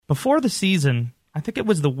before the season, I think it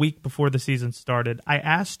was the week before the season started, I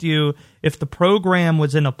asked you if the program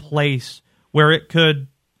was in a place where it could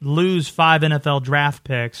lose 5 NFL draft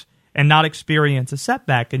picks and not experience a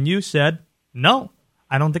setback. And you said, no,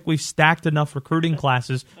 I don't think we've stacked enough recruiting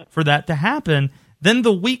classes for that to happen. Then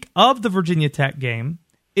the week of the Virginia Tech game,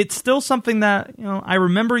 it's still something that, I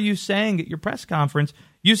remember you saying at your press conference,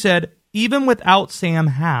 you said, even without Sam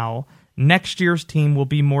Howell, next year's team will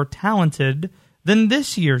be more talented than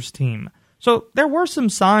this year's team. So there were some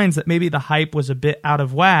signs that maybe the hype was a bit out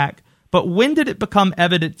of whack, but when did it become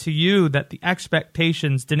evident to you that the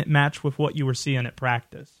expectations didn't match with what you were seeing at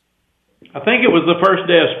practice? I think it was the first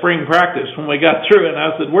day of spring practice when we got through, and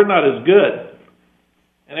I said, we're not as good.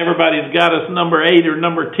 And everybody's got us number 8 or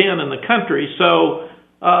number 10 in the country. So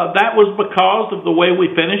that was because of the way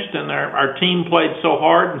we finished, and our team played so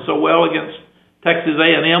hard and so well against Texas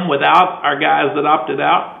A&M without our guys that opted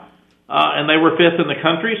out. And they were 5th in the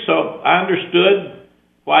country, so I understood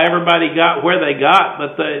why everybody got where they got,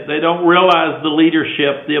 but they don't realize the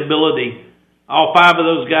leadership, the ability. All 5 of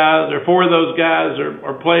those guys, or 4 of those guys,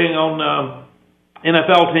 are playing on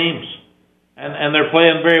NFL teams, and they're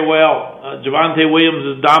playing very well. Javonte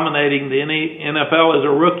Williams is dominating the NFL as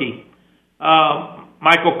a rookie.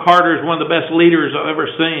 Michael Carter is one of the best leaders I've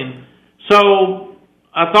ever seen. So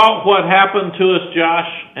I thought what happened to us,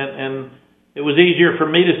 Josh, and it was easier for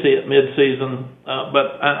me to see it mid-season,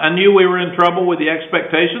 but I knew we were in trouble with the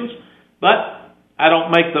expectations, but I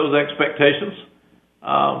don't make those expectations.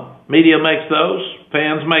 Media makes those,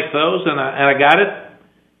 fans make those, and I got it.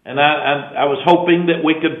 And I was hoping that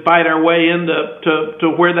we could fight our way into to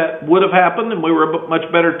where that would have happened, and we were a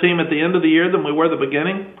much better team at the end of the year than we were at the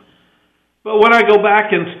beginning. But when I go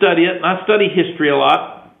back and study it, and I study history a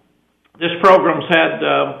lot, this program's had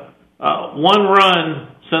one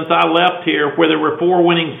run since I left here where there were 4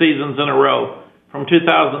 winning seasons in a row from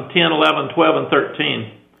 2010, 11, 12, and 13.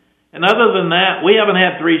 And other than that, we haven't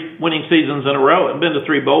had 3 winning seasons in a row and been to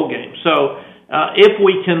 3 bowl games. So if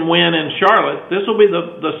we can win in Charlotte, this will be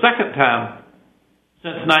the second time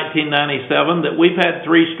since 1997 that we've had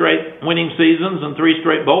 3 straight winning seasons and 3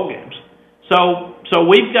 straight bowl games. So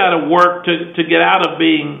we've got to work to get out of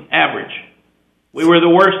being average. We were the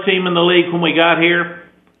worst team in the league when we got here.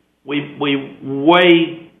 We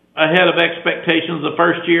way ahead of expectations the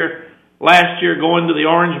first year. Last year, going to the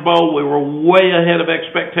Orange Bowl, we were way ahead of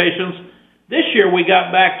expectations. This year, we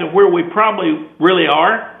got back to where we probably really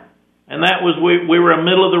are, and that was we were a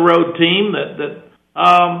middle-of-the-road team.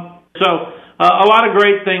 So a lot of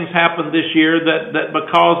great things happened this year that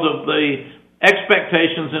because of the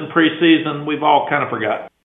expectations in preseason, we've all kind of forgotten.